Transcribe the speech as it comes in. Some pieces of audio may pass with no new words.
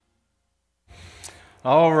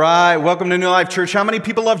All right, welcome to New Life Church. How many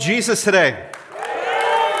people love Jesus today?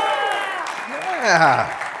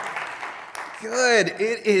 Yeah. Good.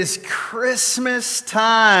 It is Christmas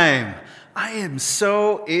time. I am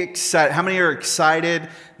so excited. How many are excited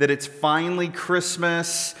that it's finally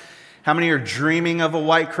Christmas? How many are dreaming of a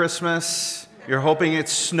white Christmas? You're hoping it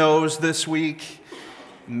snows this week?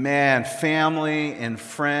 Man, family and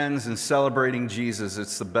friends and celebrating Jesus,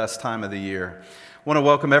 it's the best time of the year. I want to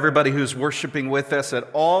welcome everybody who's worshiping with us at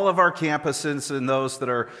all of our campuses and those that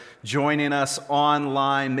are joining us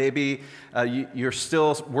online. Maybe you're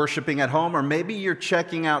still worshiping at home, or maybe you're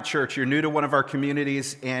checking out church. You're new to one of our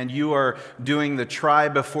communities and you are doing the try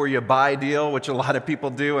before you buy deal, which a lot of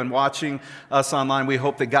people do, and watching us online. We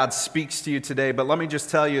hope that God speaks to you today. But let me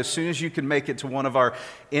just tell you, as soon as you can make it to one of our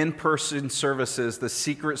in-person services, the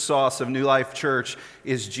secret sauce of New Life Church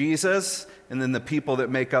is Jesus and then the people that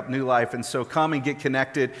make up New Life. And so come and get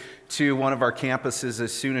connected to one of our campuses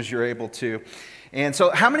as soon as you're able to. And so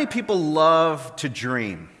how many people love to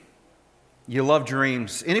dream? You love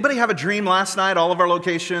dreams. Anybody have a dream last night? All of our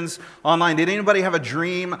locations online. Did anybody have a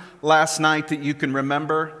dream last night that you can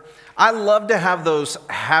remember? I love to have those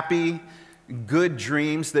happy, good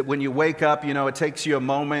dreams that when you wake up, it takes you a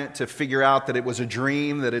moment to figure out that it was a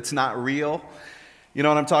dream, that it's not real. You know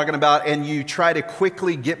what I'm talking about? And you try to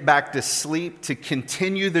quickly get back to sleep to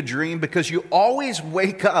continue the dream because you always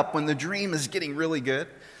wake up when the dream is getting really good.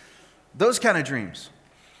 Those kind of dreams.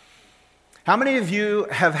 How many of you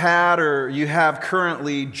have had or you have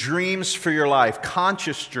currently dreams for your life,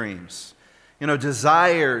 conscious dreams?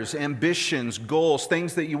 Desires, ambitions, goals,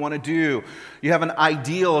 things that you want to do. You have an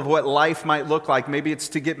ideal of what life might look like. Maybe it's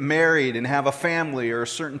to get married and have a family, or a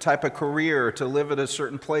certain type of career, or to live at a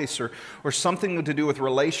certain place, or something to do with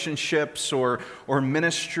relationships or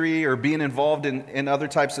ministry, or being involved in other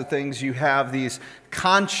types of things. You have these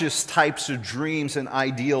conscious types of dreams and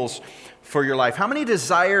ideals for your life. How many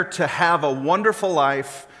desire to have a wonderful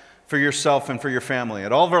life for yourself and for your family?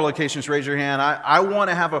 At all of our locations, raise your hand. I want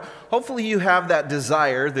to have hopefully you have that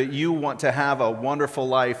desire that you want to have a wonderful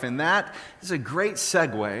life. And that is a great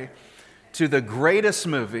segue to the greatest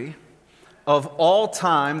movie of all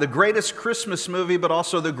time, the greatest Christmas movie, but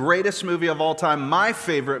also the greatest movie of all time, my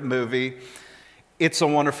favorite movie, It's a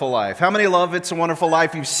Wonderful Life. How many love It's a Wonderful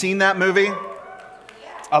Life? You've seen that movie?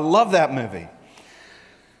 I love that movie.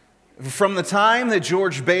 From the time that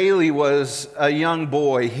George Bailey was a young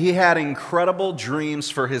boy, he had incredible dreams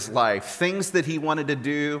for his life, things that he wanted to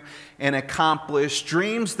do and accomplish,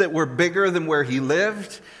 dreams that were bigger than where he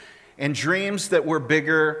lived, and dreams that were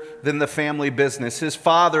bigger than the family business. His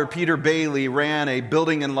father, Peter Bailey, ran a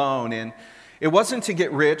building and loan, and it wasn't to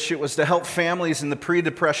get rich, it was to help families in the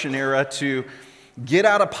pre-Depression era to get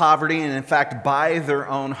out of poverty and, in fact, buy their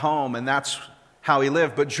own home, and that's how he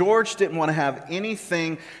lived. But George didn't want to have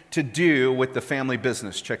anything to do with the family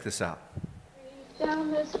business. Check this out. Down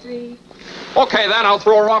the street. Okay, then I'll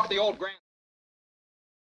throw a rock at the old grand.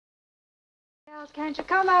 Can't you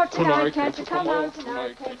come out tonight? Can't you come out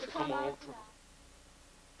tonight? Can't you come out tonight?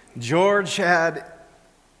 George had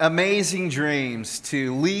amazing dreams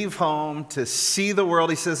to leave home, to see the world.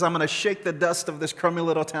 He says, I'm going to shake the dust of this crummy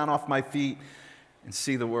little town off my feet and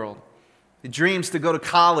see the world. He dreams to go to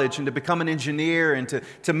college and to become an engineer and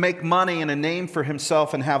to make money and a name for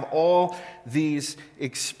himself and have all these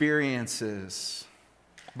experiences.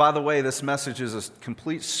 By the way, this message is a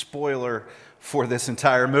complete spoiler for this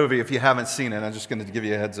entire movie if you haven't seen it. I'm just going to give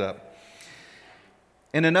you a heads up.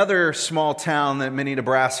 In another small town that many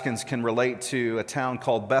Nebraskans can relate to, a town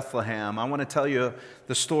called Bethlehem, I want to tell you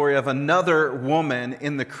the story of another woman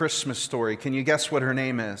in the Christmas story. Can you guess what her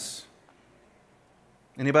name is?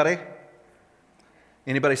 Anybody?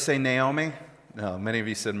 Anybody say Naomi? No, many of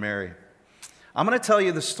you said Mary. I'm going to tell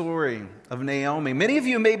you the story of Naomi. Many of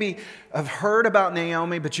you maybe have heard about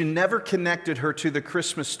Naomi, but you never connected her to the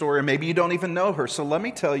Christmas story. Maybe you don't even know her. So let me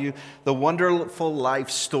tell you the wonderful life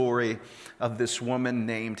story of this woman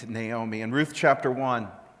named Naomi. In Ruth chapter 1,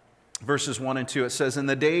 verses 1 and 2, it says, In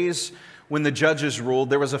the days when the judges ruled,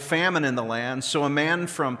 there was a famine in the land. So a man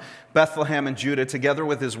from Bethlehem in Judah, together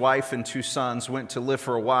with his wife and 2 sons, went to live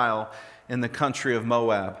for a while in the country of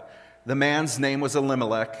Moab. The man's name was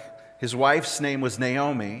Elimelech, his wife's name was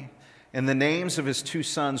Naomi, and the names of his 2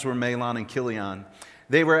 sons were Mahlon and Chilion.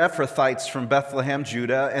 They were Ephrathites from Bethlehem,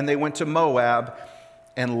 Judah, and they went to Moab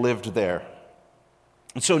and lived there.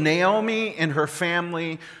 And so Naomi and her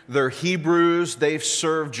family, they're Hebrews, they've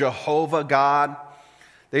served Jehovah God,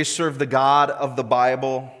 they serve the God of the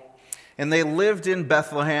Bible. And they lived in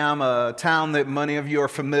Bethlehem, a town that many of you are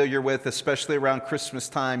familiar with, especially around Christmas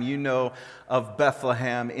time. You know of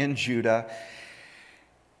Bethlehem in Judah.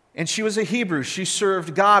 And she was a Hebrew. She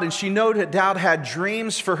served God, and she no doubt had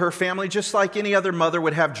dreams for her family, just like any other mother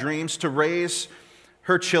would have dreams to raise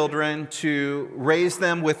her children, to raise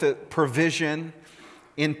them with a provision,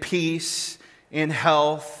 in peace, in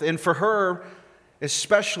health, and for her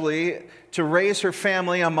especially to raise her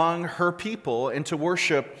family among her people and to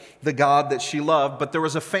worship the God that she loved. But there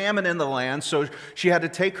was a famine in the land, so she had to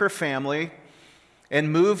take her family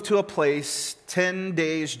and move to a place 10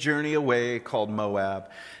 days' journey away called Moab.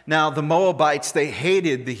 Now, the Moabites, they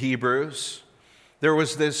hated the Hebrews. There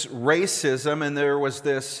was this racism and there was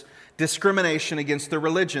this discrimination against their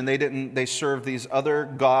religion. They served these other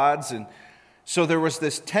gods, and so there was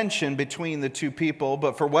this tension between the two people,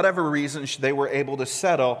 but for whatever reason, they were able to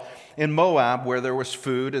settle in Moab where there was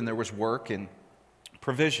food and there was work and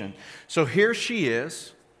provision. So here she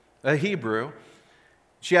is, a Hebrew.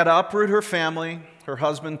 She had to uproot her family, her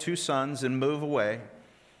husband, 2 sons, and move away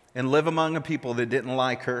and live among a people that didn't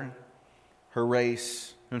like her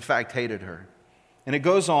race, in fact, hated her. And it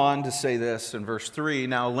goes on to say this in verse 3,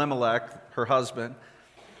 now Elimelech, her husband,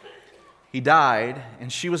 he died, and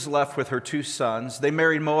she was left with her 2 sons. They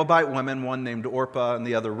married Moabite women, one named Orpah and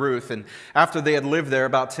the other Ruth. And after they had lived there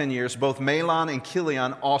about 10 years, both Mahlon and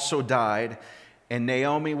Chilion also died, and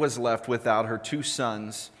Naomi was left without her 2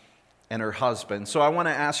 sons and her husband. So I want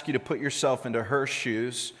to ask you to put yourself into her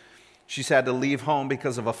shoes. She's had to leave home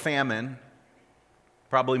because of a famine.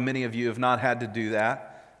 Probably many of you have not had to do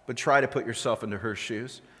that, but try to put yourself into her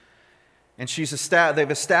shoes. And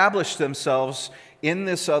they've established themselves in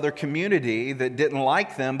this other community that didn't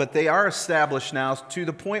like them, but they are established now to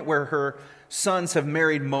the point where her sons have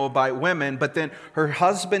married Moabite women, but then her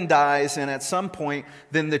husband dies, and at some point,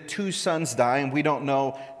 then the 2 sons die, and we don't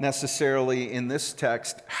know necessarily in this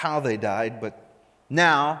text how they died, but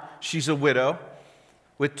now she's a widow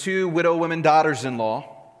with 2 widow women daughters-in-law.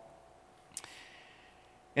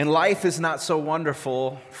 And life is not so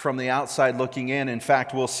wonderful from the outside looking in. In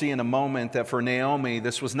fact, we'll see in a moment that for Naomi,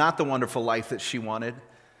 this was not the wonderful life that she wanted.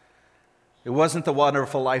 It wasn't the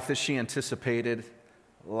wonderful life that she anticipated.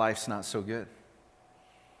 Life's not so good.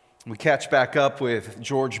 We catch back up with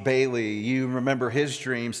George Bailey. You remember his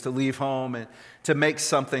dreams to leave home and to make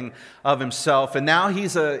something of himself. And now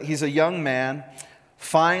he's a young man,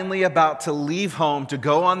 finally about to leave home, to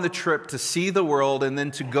go on the trip to see the world and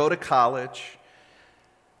then to go to college,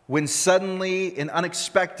 when suddenly and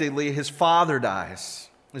unexpectedly his father dies.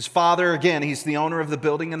 His father, again, he's the owner of the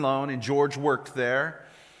building and loan, and George worked there.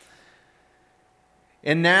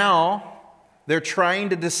 And now they're trying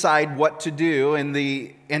to decide what to do, and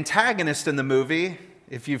the antagonist in the movie,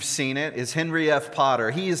 if you've seen it, is Henry F.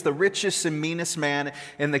 Potter. He is the richest and meanest man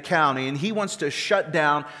in the county, and he wants to shut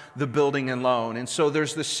down the building and loan. And so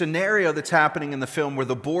there's this scenario that's happening in the film where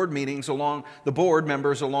the board members along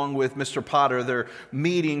with Mr. Potter, they're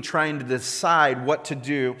meeting, trying to decide what to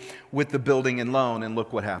do with the building and loan, and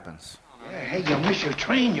look what happens. Yeah, hey, you miss your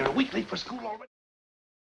train. You're a week late for school already.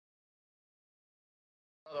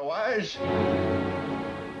 Otherwise...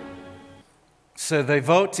 So they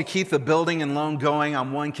vote to keep the building and loan going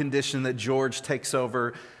on one condition, that George takes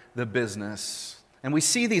over the business. And we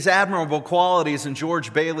see these admirable qualities in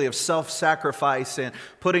George Bailey of self-sacrifice and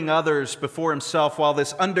putting others before himself, while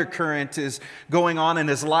this undercurrent is going on in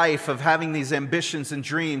his life of having these ambitions and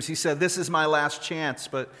dreams. He said, this is my last chance.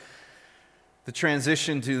 But the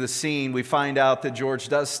transition to the scene, we find out that George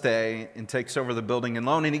does stay and takes over the building and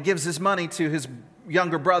loan, and he gives his money to his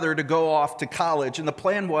younger brother to go off to college. And the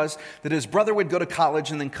plan was that his brother would go to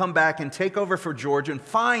college and then come back and take over for George, and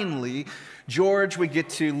finally George would get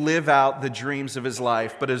to live out the dreams of his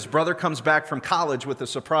life. But his brother comes back from college with a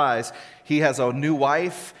surprise. He has a new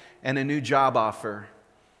wife and a new job offer.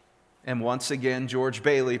 And once again, George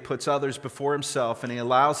Bailey puts others before himself, and he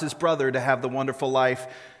allows his brother to have the wonderful life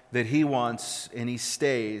that he wants, and he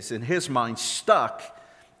stays, in his mind, stuck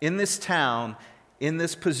in this town, in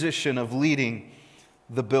this position of leading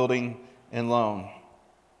the building and loan,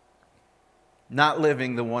 not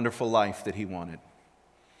living the wonderful life that he wanted.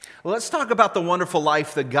 Well, let's talk about the wonderful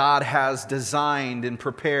life that God has designed and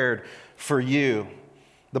prepared for you,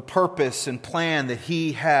 the purpose and plan that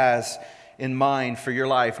he has in mind for your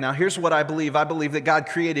life. Now, here's what I believe. I believe that God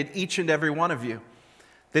created each and every one of you,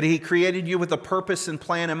 that he created you with a purpose and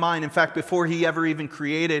plan in mind. In fact, before he ever even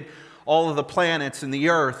created all of the planets and the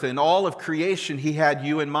earth and all of creation, he had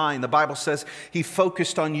you in mind. The Bible says he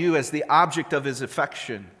focused on you as the object of his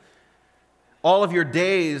affection. All of your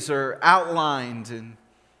days are outlined, and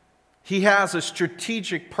he has a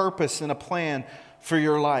strategic purpose and a plan for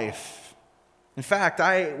your life. In fact,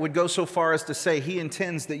 I would go so far as to say he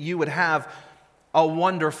intends that you would have a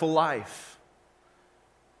wonderful life.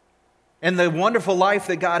 And the wonderful life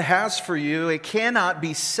that God has for you, it cannot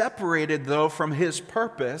be separated, though, from His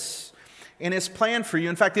purpose and His plan for you.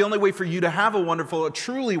 In fact, the only way for you to have a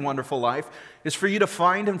truly wonderful life is for you to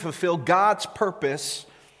find and fulfill God's purpose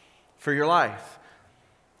for your life.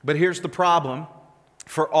 But here's the problem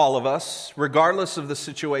for all of us, regardless of the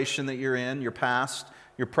situation that you're in, your past,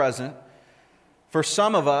 your present. For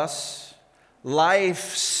some of us,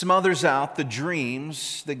 life smothers out the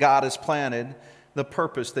dreams that God has planted, the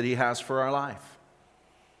purpose that He has for our life.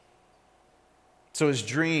 So His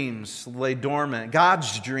dreams lay dormant.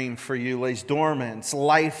 God's dream for you lays dormant. It's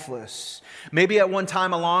lifeless. Maybe at one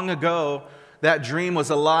time long ago, that dream was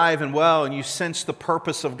alive and well, and you sensed the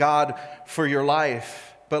purpose of God for your life.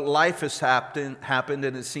 But life has happened,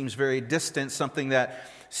 and it seems very distant, something that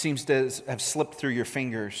seems to have slipped through your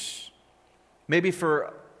fingers. Maybe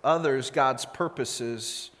for others, God's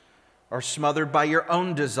purposes are smothered by your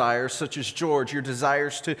own desires, such as George, your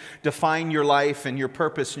desires to define your life and your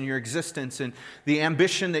purpose and your existence. And the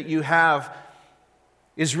ambition that you have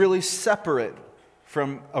is really separate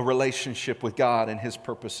from a relationship with God and His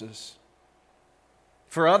purposes.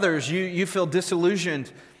 For others, you feel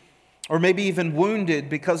disillusioned or maybe even wounded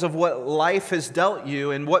because of what life has dealt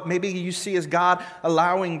you and what maybe you see as God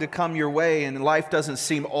allowing to come your way, and life doesn't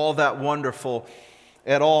seem all that wonderful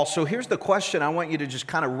at all. So here's the question I want you to just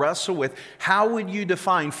kind of wrestle with. How would you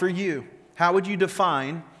define for you? How would you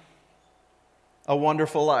define a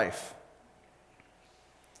wonderful life?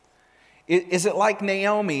 Is it like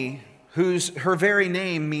Naomi, her very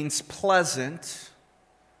name means pleasant?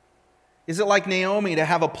 Is it like Naomi to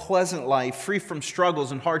have a pleasant life, free from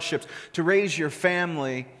struggles and hardships, to raise your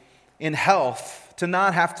family in health, to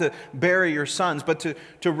not have to bury your sons, but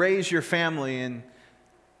to raise your family and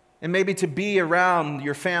maybe to be around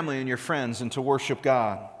your family and your friends and to worship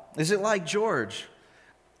God? Is it like George,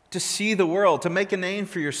 to see the world, to make a name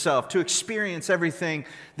for yourself, to experience everything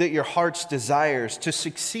that your heart's desires, to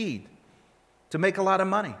succeed, to make a lot of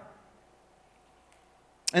money?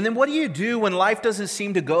 And then what do you do when life doesn't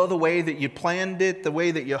seem to go the way that you planned it, the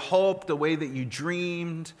way that you hoped, the way that you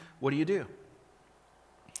dreamed? What do you do?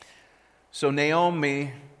 So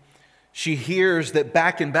Naomi, she hears that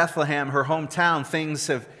back in Bethlehem, her hometown, things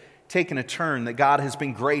have taken a turn, that God has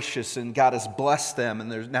been gracious and God has blessed them,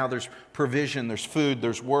 and now there's provision, there's food,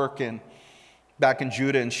 there's work back in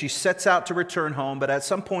Judah. And she sets out to return home, but at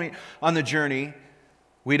some point on the journey,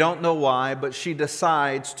 we don't know why, but she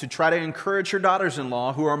decides to try to encourage her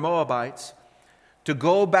daughters-in-law, who are Moabites, to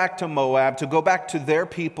go back to Moab, to go back to their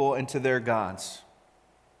people and to their gods.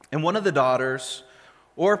 And one of the daughters,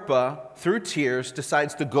 Orpah, through tears,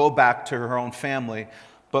 decides to go back to her own family.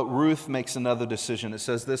 But Ruth makes another decision. It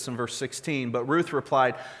says this in verse 16, "But Ruth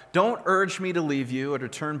replied, 'Don't urge me to leave you or to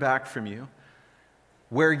turn back from you.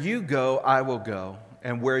 Where you go, I will go,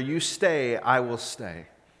 and where you stay, I will stay.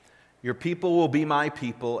 Your people will be my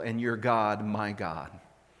people, and your God, my God.'"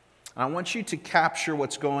 I want you to capture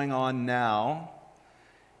what's going on now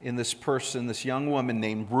in this person, this young woman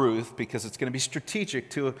named Ruth, because it's going to be strategic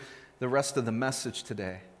to the rest of the message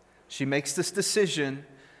today. She makes this decision.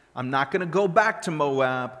 I'm not going to go back to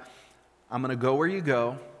Moab. I'm going to go where you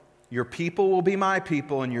go. Your people will be my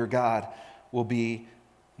people, and your God will be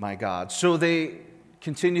my God. So they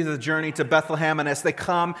continue the journey to Bethlehem, and as they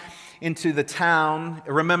come into the town,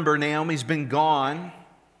 remember, Naomi's been gone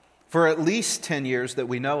for at least 10 years that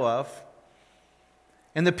we know of.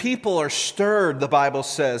 And the people are stirred, the Bible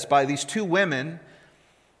says, by these two women.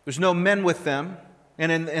 There's no men with them.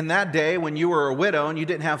 And in that day, when you were a widow and you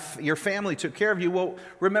didn't have, your family took care of you, well,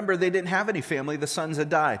 remember, they didn't have any family. The sons had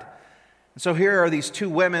died. And so here are these two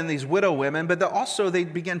women, these widow women, but also they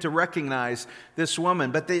begin to recognize this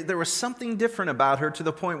woman. But there was something different about her, to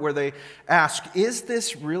the point where they ask, "Is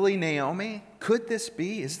this really Naomi? Could this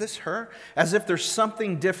be? Is this her?" As if there's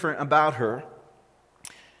something different about her.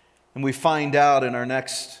 And we find out in our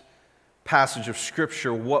next passage of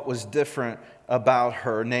Scripture what was different about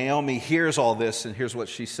her. Naomi hears all this, and here's what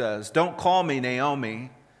she says. "Don't call me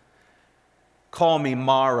Naomi. Call me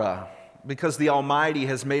Mara, because the Almighty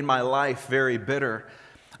has made my life very bitter.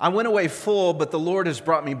 I went away full, but the Lord has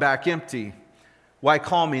brought me back empty. Why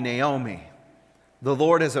call me Naomi? The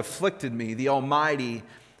Lord has afflicted me. The Almighty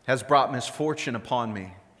has brought misfortune upon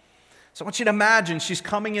me." So I want you to imagine, she's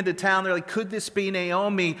coming into town. They're like, "Could this be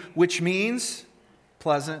Naomi?" Which means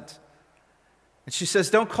pleasant. And she says,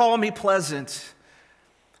 "Don't call me pleasant.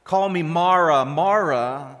 Call me Mara."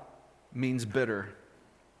 Mara means bitter.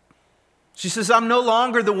 She says, "I'm no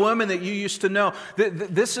longer the woman that you used to know.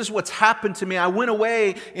 This is what's happened to me. I went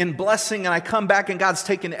away in blessing, and I come back, and God's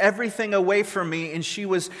taken everything away from me." And she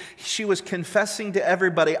was confessing to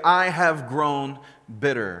everybody, "I have grown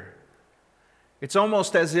bitter." It's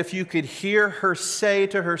almost as if you could hear her say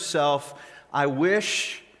to herself, I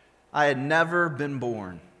wish I had never been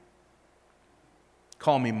born.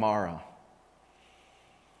 Call me Mara.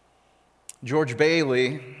 George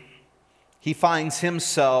Bailey, he finds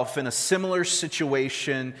himself in a similar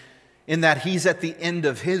situation in that he's at the end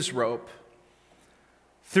of his rope.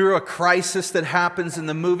 Through a crisis that happens in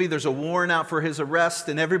the movie, there's a warrant out for his arrest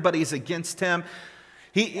and everybody's against him.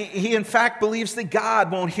 He in fact believes that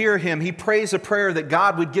God won't hear him. He prays a prayer that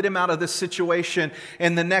God would get him out of this situation.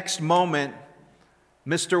 And the next moment,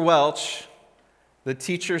 Mr. Welch, the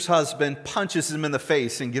teacher's husband, punches him in the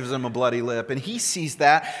face and gives him a bloody lip. And he sees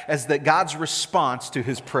that as God's response to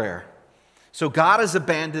his prayer. So God has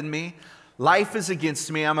abandoned me. Life is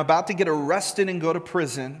against me. I'm about to get arrested and go to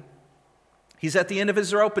prison. He's at the end of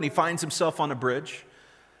his rope and he finds himself on a bridge,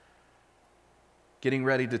 getting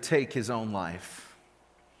ready to take his own life.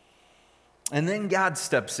 And then God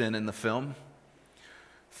steps in the film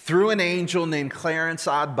through an angel named Clarence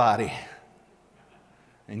Oddbody.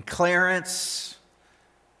 And Clarence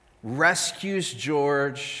rescues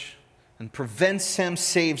George and prevents him,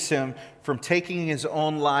 saves him from taking his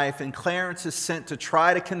own life. And Clarence is sent to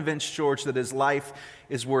try to convince George that his life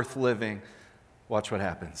is worth living. Watch what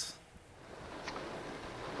happens.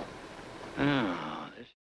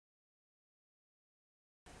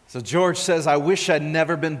 So George says, I wish I'd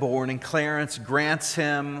never been born, and Clarence grants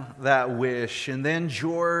him that wish. And then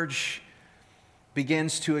George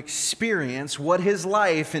begins to experience what his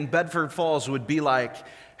life in Bedford Falls would be like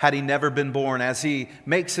had he never been born. As he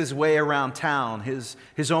makes his way around town,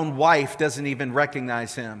 his own wife doesn't even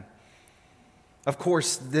recognize him. Of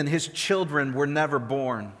course, then his children were never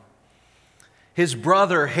born. His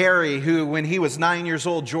brother, Harry, who when he was 9 years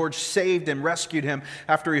old, George saved and rescued him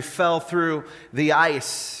after he fell through the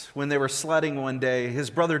ice when they were sledding one day. His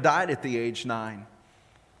brother died at the age 9.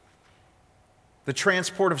 The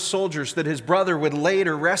transport of soldiers that his brother would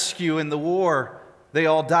later rescue in the war, they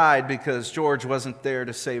all died because George wasn't there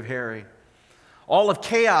to save Harry. All of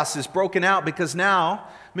chaos is broken out because now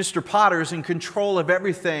Mr. Potter's in control of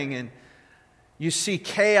everything, and you see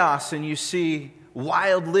chaos and you see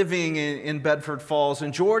wild living in Bedford Falls.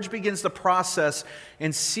 And George begins to process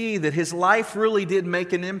and see that his life really did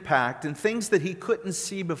make an impact, and things that he couldn't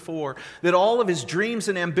see before, that all of his dreams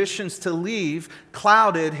and ambitions to leave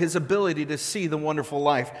clouded his ability to see the wonderful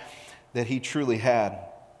life that he truly had.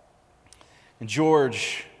 And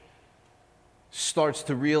George starts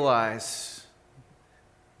to realize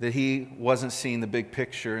that he wasn't seeing the big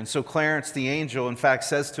picture. And so Clarence the angel, in fact,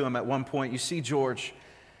 says to him at one point, you see, George,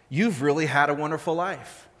 you've really had a wonderful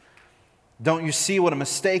life. Don't you see what a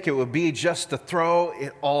mistake it would be just to throw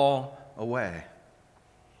it all away?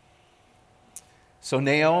 So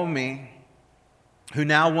Naomi, who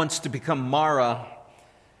now wants to become Mara,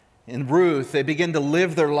 and Ruth, they begin to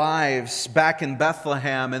live their lives back in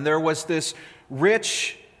Bethlehem. And there was this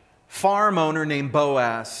rich farm owner named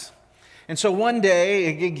Boaz. And so one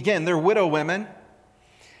day, again, they're widow women.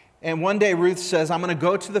 And one day Ruth says, I'm going to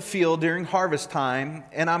go to the field during harvest time,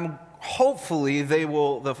 and hopefully the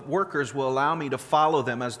workers will allow me to follow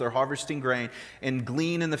them as they're harvesting grain and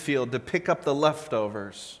glean in the field to pick up the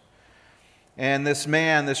leftovers. And this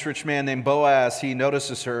rich man named Boaz, he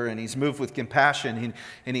notices her and he's moved with compassion,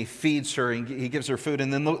 and he feeds her and he gives her food.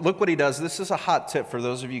 And then look what he does. This is a hot tip for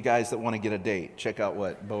those of you guys that want to get a date. Check out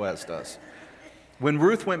what Boaz does. When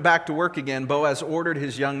Ruth went back to work again, Boaz ordered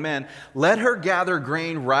his young men, let her gather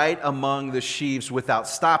grain right among the sheaves without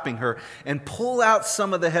stopping her, and pull out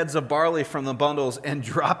some of the heads of barley from the bundles and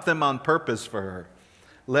drop them on purpose for her.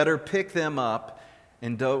 Let her pick them up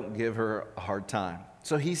and don't give her a hard time.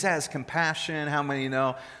 So he has compassion. How many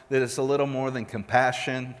know that it's a little more than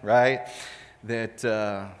compassion, right?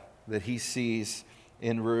 That he sees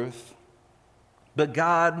in Ruth. But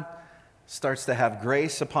God starts to have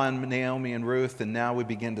grace upon Naomi and Ruth, and now we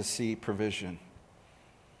begin to see provision.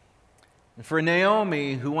 And for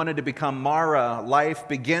Naomi, who wanted to become Mara, life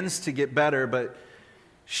begins to get better, but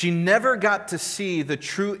she never got to see the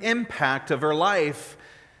true impact of her life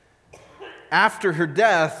after her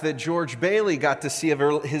death that George Bailey got to see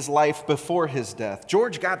of his life before his death.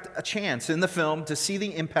 George got a chance in the film to see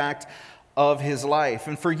the impact of his life.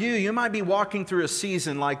 And for you might be walking through a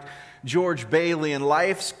season like George Bailey, and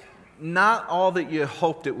life's not all that you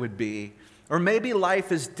hoped it would be. Or maybe life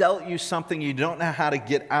has dealt you something you don't know how to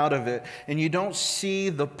get out of it, and you don't see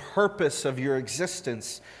the purpose of your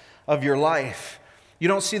existence, of your life. You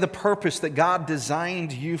don't see the purpose that God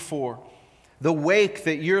designed you for, the wake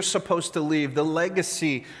that you're supposed to leave, the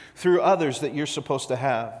legacy through others that you're supposed to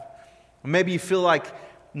have. Maybe you feel like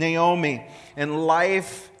Naomi, and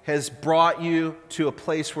life has brought you to a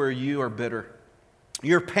place where you are bitter.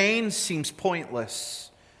 Your pain seems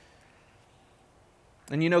pointless.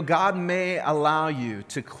 And you know, God may allow you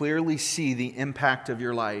to clearly see the impact of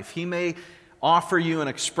your life. He may offer you an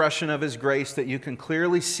expression of His grace that you can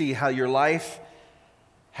clearly see how your life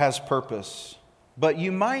has purpose. But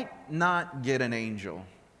you might not get an angel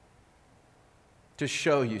to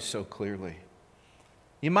show you so clearly.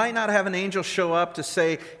 You might not have an angel show up to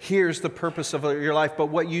say, here's the purpose of your life. But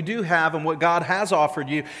what you do have and what God has offered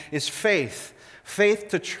you is faith. Faith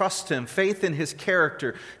to trust Him, faith in His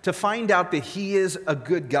character, to find out that He is a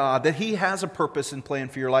good God, that He has a purpose and plan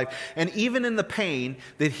for your life. And even in the pain,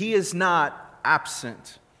 that He is not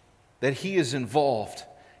absent, that He is involved.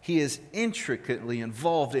 He is intricately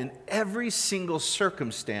involved in every single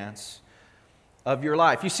circumstance of your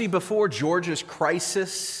life. You see, before George's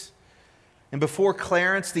crisis, and before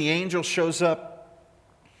Clarence, the angel, shows up,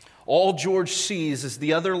 all George sees is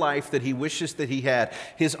the other life that he wishes that he had,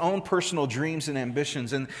 his own personal dreams and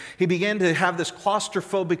ambitions. And he began to have this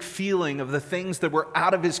claustrophobic feeling of the things that were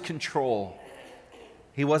out of his control.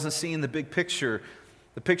 He wasn't seeing the big picture,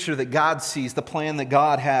 the picture that God sees, the plan that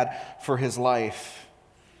God had for his life.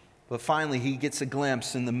 But finally, he gets a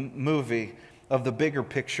glimpse in the movie of the bigger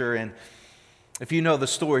picture. And if you know the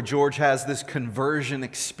story, George has this conversion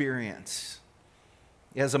experience.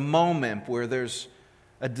 He has a moment where there's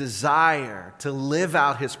a desire to live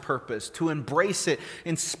out his purpose, to embrace it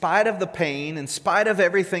in spite of the pain, in spite of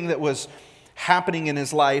everything that was happening in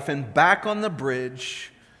his life. And back on the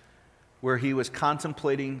bridge where he was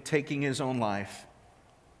contemplating taking his own life,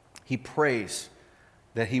 he prays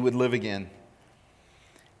that he would live again.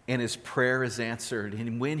 And his prayer is answered.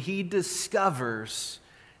 And when he discovers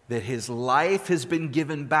that his life has been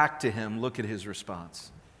given back to him, look at his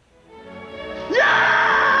response. Yay!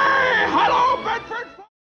 Hello, Bedford!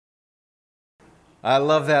 I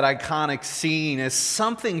love that iconic scene as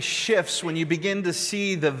something shifts when you begin to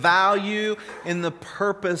see the value and the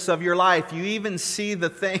purpose of your life. You even see the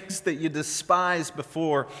things that you despised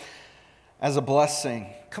before as a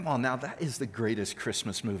blessing. Come on now, that is the greatest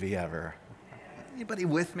Christmas movie ever. Anybody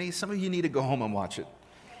with me? Some of you need to go home and watch it.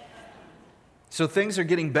 So things are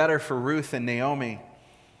getting better for Ruth and Naomi.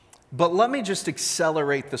 But let me just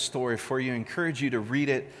accelerate the story for you, encourage you to read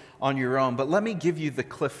it on your own. But let me give you the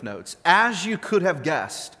cliff notes. As you could have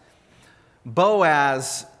guessed,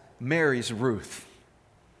 Boaz marries Ruth.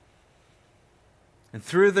 And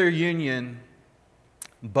through their union,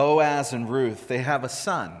 Boaz and Ruth, they have a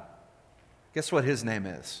son. Guess what his name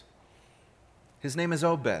is? His name is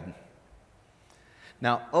Obed.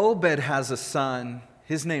 Now, Obed has a son.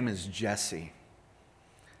 His name is Jesse.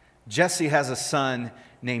 Jesse has a son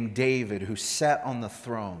named David who sat on the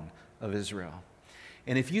throne of Israel.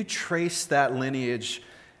 And if you trace that lineage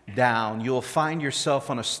down, you'll find yourself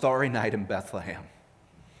on a starry night in Bethlehem.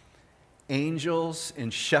 Angels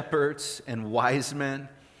and shepherds and wise men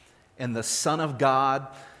and the Son of God,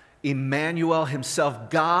 Emmanuel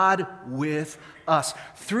himself, God with us.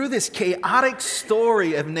 Through this chaotic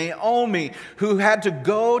story of Naomi who had to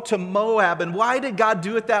go to Moab. And why did God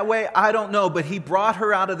do it that way? I don't know. But He brought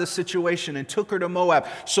her out of the situation and took her to Moab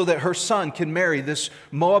so that her son can marry this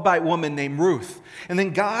Moabite woman named Ruth. And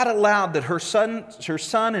then God allowed that her son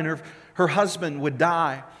and her husband would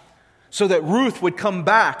die so that Ruth would come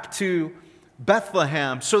back to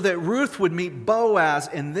Bethlehem, so that Ruth would meet Boaz,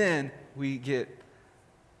 and then we get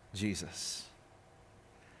Jesus.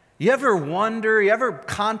 You ever wonder, you ever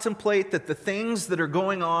contemplate that the things that are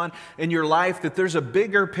going on in your life, that there's a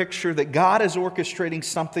bigger picture, that God is orchestrating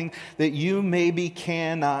something that you maybe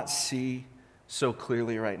cannot see so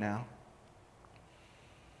clearly right now?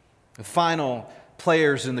 The final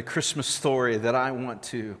players in the Christmas story that I want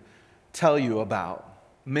to tell you about.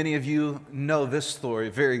 Many of you know this story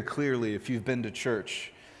very clearly if you've been to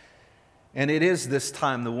church. And it is this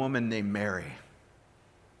time the woman named Mary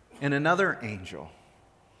and another angel.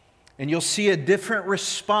 And you'll see a different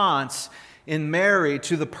response in Mary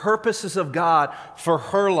to the purposes of God for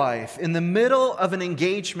her life. In the middle of an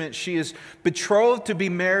engagement, she is betrothed to be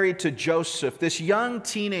married to Joseph, this young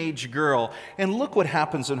teenage girl. And look what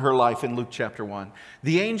happens in her life in Luke chapter 1.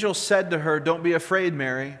 The angel said to her, "Don't be afraid,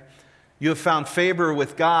 Mary. You have found favor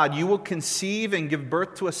with God. You will conceive and give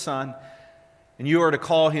birth to a son, and you are to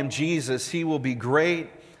call him Jesus. He will be great,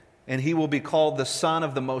 and he will be called the Son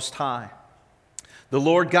of the Most High. The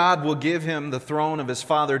Lord God will give him the throne of his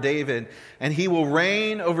father David, and he will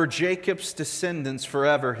reign over Jacob's descendants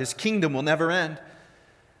forever. His kingdom will never end."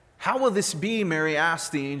 "How will this be?" Mary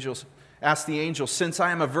asked the angel, "since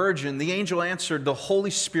I am a virgin?" The angel answered, "The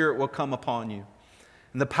Holy Spirit will come upon you,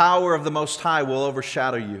 and the power of the Most High will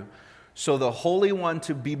overshadow you. So the Holy One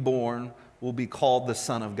to be born will be called the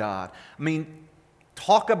Son of God." I mean,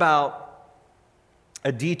 Talk about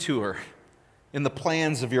a detour in the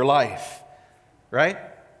plans of your life, right?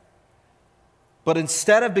 But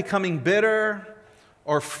instead of becoming bitter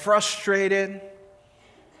or frustrated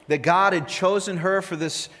that God had chosen her for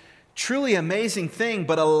this truly amazing thing,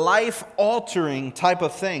 but a life-altering type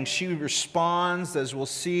of thing, she responds, as we'll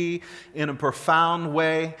see, in a profound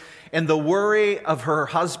way. And the worry of her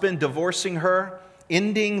husband divorcing her,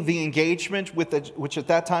 ending the engagement, which at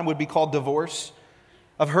that time would be called divorce,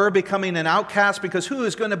 of her becoming an outcast, because who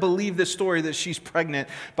is going to believe this story that she's pregnant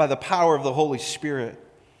by the power of the Holy Spirit?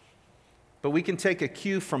 But we can take a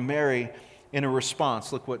cue from Mary in a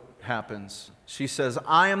response. Look what happens. She says,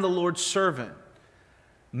 I am the Lord's servant.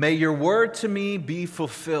 May your word to me be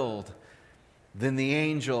fulfilled. Then the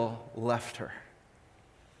angel left her.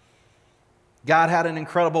 God had an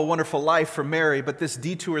incredible, wonderful life for Mary, but this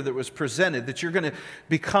detour that was presented, that you're going to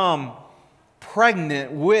become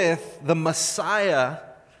pregnant with the Messiah,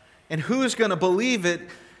 and who's going to believe it,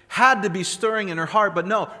 had to be stirring in her heart. But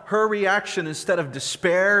no, her reaction, instead of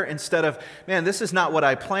despair, instead of, man, this is not what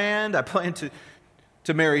I planned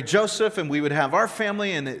to marry Joseph, and we would have our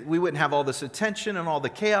family, and we wouldn't have all this attention and all the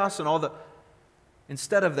chaos and all the...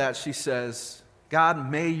 Instead of that, she says, God,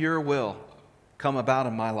 may your will come about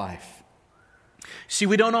in my life. See,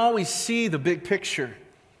 we don't always see the big picture.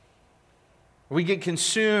 We get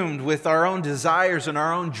consumed with our own desires and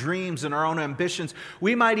our own dreams and our own ambitions.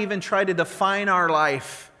 We might even try to define our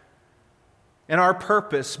life and our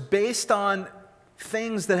purpose based on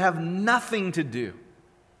things that have nothing to do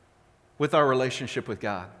with our relationship with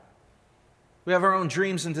God. We have our own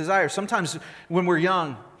dreams and desires. Sometimes when we're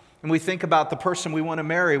young and we think about the person we want to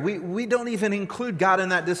marry, we don't even include God in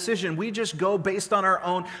that decision. We just go based on our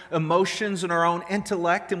own emotions and our own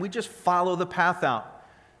intellect, and we just follow the path out.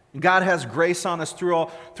 God has grace on us through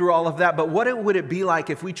all of that. But what would it be like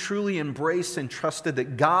if we truly embraced and trusted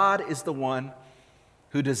that God is the one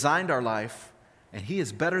who designed our life, and He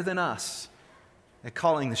is better than us at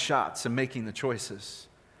calling the shots and making the choices?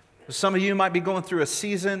 Some of you might be going through a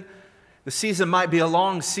season. The season might be a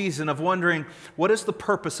long season of wondering, what is the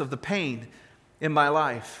purpose of the pain in my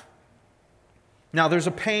life? Now, there's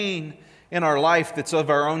a pain in our life that's of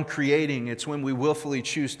our own creating. It's when we willfully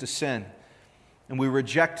choose to sin and we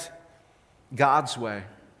reject God's way.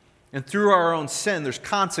 And through our own sin, there's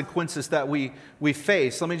consequences that we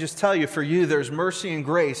face. Let me just tell you, for you, there's mercy and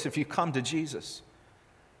grace if you come to Jesus.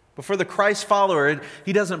 But for the Christ follower,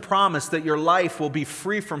 He doesn't promise that your life will be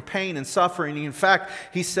free from pain and suffering. In fact,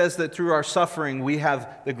 He says that through our suffering, we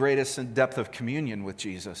have the greatest depth of communion with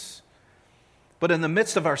Jesus. But in the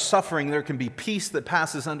midst of our suffering, there can be peace that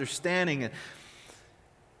passes understanding and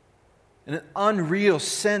an unreal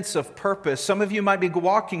sense of purpose. Some of you might be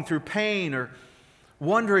walking through pain or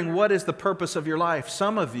wondering what is the purpose of your life.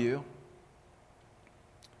 Some of you,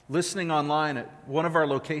 listening online at one of our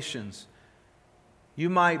locations, you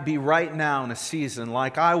might be right now in a season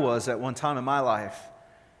like I was at one time in my life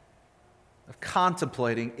of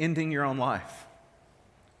contemplating ending your own life.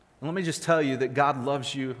 And let me just tell you that God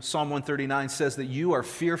loves you. Psalm 139 says that you are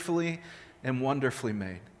fearfully and wonderfully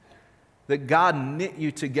made. That God knit you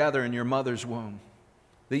together in your mother's womb.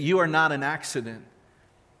 That you are not an accident.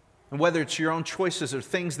 And whether it's your own choices or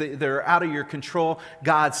things that are out of your control,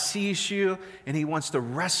 God sees you and He wants to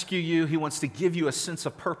rescue you. He wants to give you a sense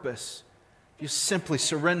of purpose. You simply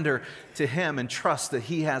surrender to Him and trust that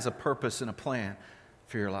He has a purpose and a plan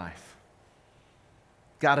for your life.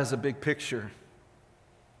 God has a big picture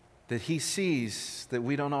that He sees that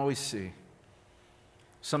we don't always see.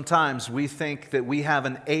 Sometimes we think that we have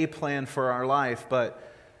an A plan for our life,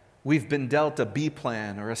 but we've been dealt a B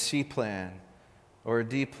plan or a C plan or a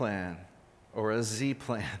D plan or a Z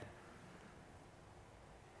plan.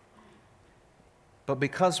 But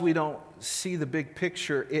because we don't see the big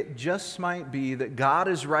picture, it just might be that God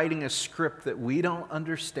is writing a script that we don't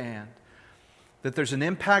understand, that there's an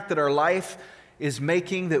impact that our life is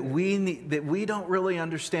making that we don't really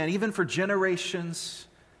understand, even for generations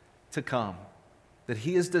to come, that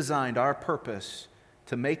He has designed our purpose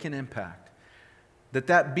to make an impact,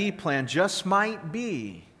 that B plan just might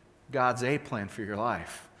be God's A plan for your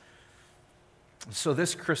life. So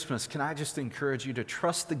this Christmas, can I just encourage you to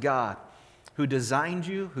trust the God who designed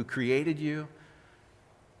you, who created you,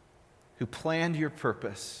 who planned your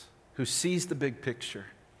purpose, who sees the big picture.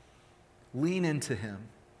 Lean into Him.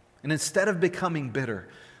 And instead of becoming bitter,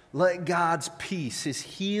 let God's peace, His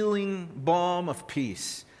healing balm of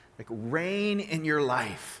peace, reign in your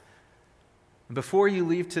life. And before you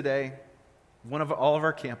leave today, all of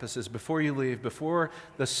our campuses, before you leave, before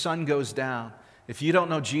the sun goes down, if you don't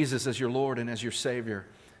know Jesus as your Lord and as your Savior,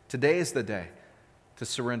 today is the day to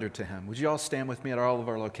surrender to Him. Would you all stand with me at all of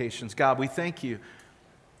our locations? God, we thank you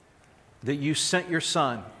that you sent your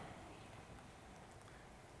Son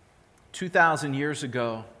 2,000 years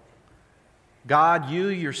ago. God, you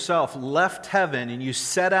yourself left heaven and you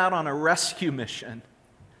set out on a rescue mission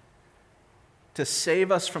to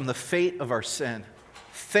save us from the fate of our sin.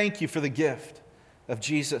 Thank you for the gift of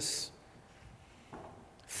Jesus.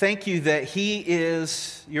 Thank you that He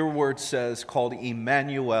is, your word says, called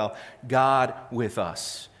Emmanuel, God with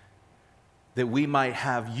us. That we might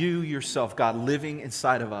have you yourself, God, living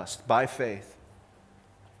inside of us by faith.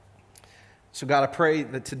 So God, I pray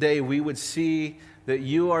that today we would see that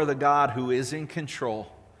you are the God who is in control,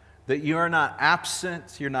 that you are not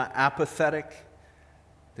absent, you're not apathetic,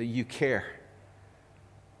 that you care.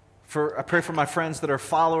 I pray for my friends that are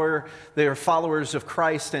followers of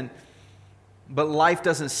Christ, but life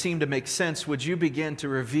doesn't seem to make sense. Would you begin to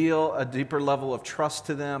reveal a deeper level of trust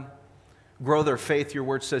to them? Grow their faith. Your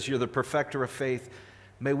word says you're the perfecter of faith.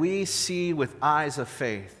 May we see with eyes of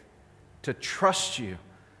faith to trust you,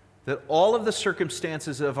 that all of the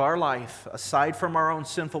circumstances of our life, aside from our own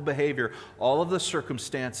sinful behavior, all of the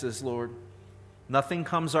circumstances, Lord, nothing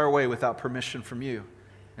comes our way without permission from you.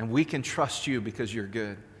 And we can trust you because you're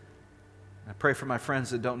good. I pray for my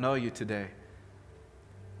friends that don't know you today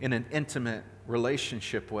in an intimate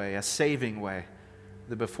relationship way, a saving way,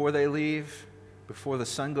 that before they leave, before the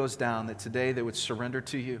sun goes down, that today they would surrender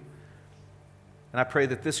to you. And I pray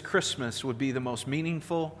that this Christmas would be the most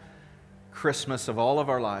meaningful Christmas of all of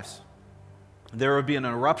our lives. There would be an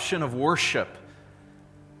eruption of worship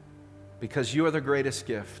because you are the greatest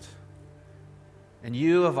gift. And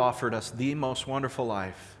you have offered us the most wonderful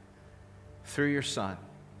life through your Son.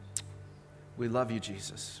 We love you,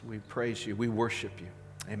 Jesus. We praise you. We worship you.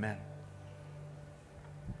 Amen.